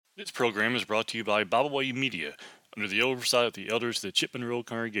This program is brought to you by Bible Way Media, under the oversight of the elders of the Chipman Road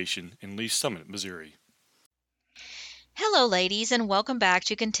Congregation in Lee Summit, Missouri. Hello, ladies, and welcome back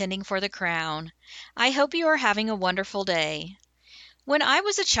to Contending for the Crown. I hope you are having a wonderful day. When I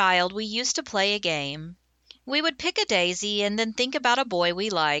was a child, we used to play a game. We would pick a daisy and then think about a boy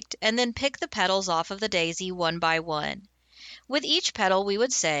we liked, and then pick the petals off of the daisy one by one. With each petal, we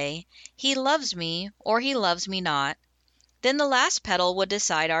would say, "He loves me," or "He loves me not." Then the last petal would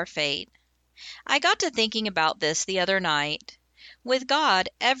decide our fate. I got to thinking about this the other night. With God,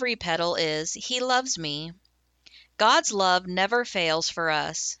 every petal is, "He loves me." God's love never fails for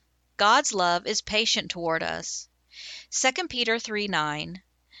us. God's love is patient toward us. 2 Peter 3:9.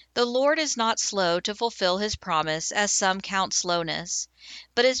 The Lord is not slow to fulfill his promise, as some count slowness,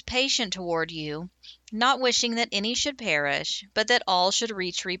 but is patient toward you, not wishing that any should perish, but that all should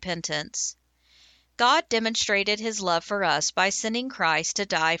reach repentance. God demonstrated his love for us by sending Christ to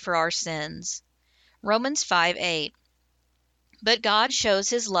die for our sins. Romans 5:8. But God shows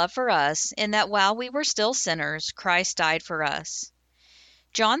his love for us in that while we were still sinners, Christ died for us.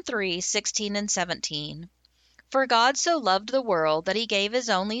 John 3:16 and 17. For God so loved the world that he gave his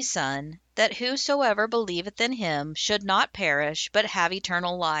only Son, that whosoever believeth in him should not perish, but have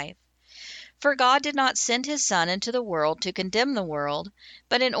eternal life. For God did not send his Son into the world to condemn the world,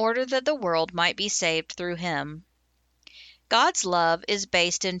 but in order that the world might be saved through him. God's love is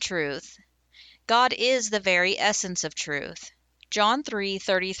based in truth. God is the very essence of truth. John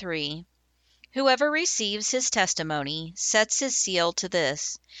 3:33. Whoever receives his testimony sets his seal to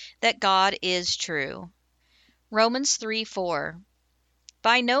this, that God is true. Romans 3:4.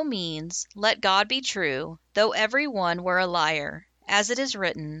 By no means let God be true, though every one were a liar, as it is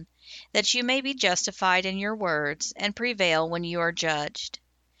written, that you may be justified in your words, and prevail when you are judged.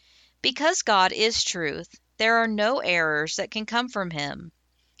 Because God is truth, there are no errors that can come from him.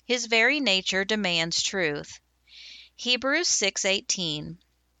 His very nature demands truth. Hebrews 6:18.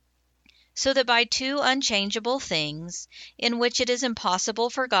 So that by two unchangeable things, in which it is impossible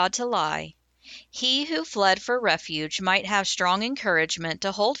for God to lie, he who fled for refuge might have strong encouragement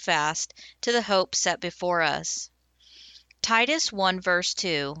to hold fast to the hope set before us. Titus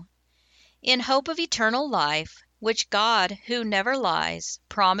 1:2. In hope of eternal life, which God, who never lies,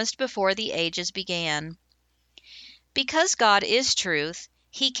 promised before the ages began. Because God is truth,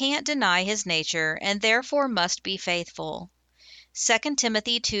 he can't deny his nature and therefore must be faithful. 2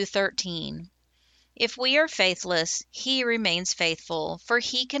 Timothy 2:13. If we are faithless, he remains faithful, for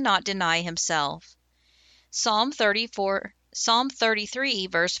he cannot deny himself. Psalm 33,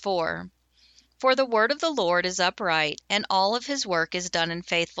 verse 4. For the word of the Lord is upright, and all of his work is done in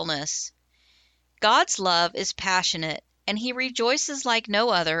faithfulness. God's love is passionate, and he rejoices like no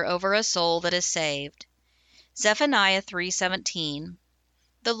other over a soul that is saved. Zephaniah 3:17.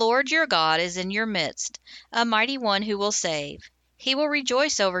 The Lord your God is in your midst, a mighty one who will save. He will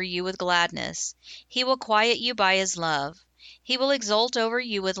rejoice over you with gladness. He will quiet you by his love. He will exult over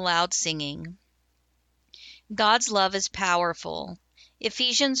you with loud singing. God's love is powerful.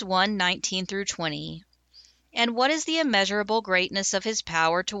 Ephesians 1:19 through 20. And what is the immeasurable greatness of his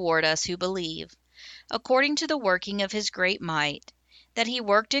power toward us who believe, according to the working of his great might, that he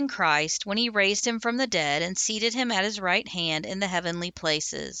worked in Christ when he raised him from the dead and seated him at his right hand in the heavenly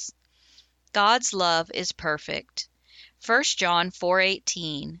places. God's love is perfect. 1 John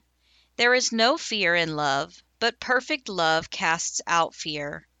 4:18. There is no fear in love, but perfect love casts out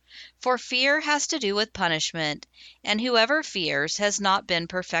fear. For fear has to do with punishment, and whoever fears has not been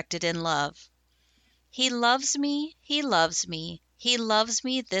perfected in love. He loves me, he loves me, he loves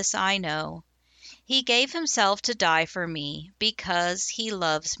me, this I know. He gave himself to die for me, because he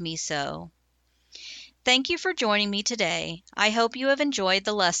loves me so. Thank you for joining me today. I hope you have enjoyed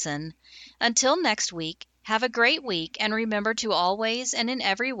the lesson. Until next week, have a great week, and remember to always and in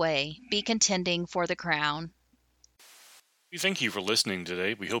every way be contending for the crown. We thank you for listening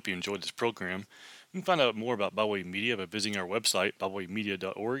today. We hope you enjoyed this program. You can find out more about Bible Way Media by visiting our website,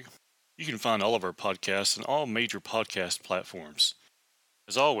 biblewaymedia.org. You can find all of our podcasts on all major podcast platforms.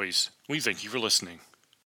 As always, we thank you for listening.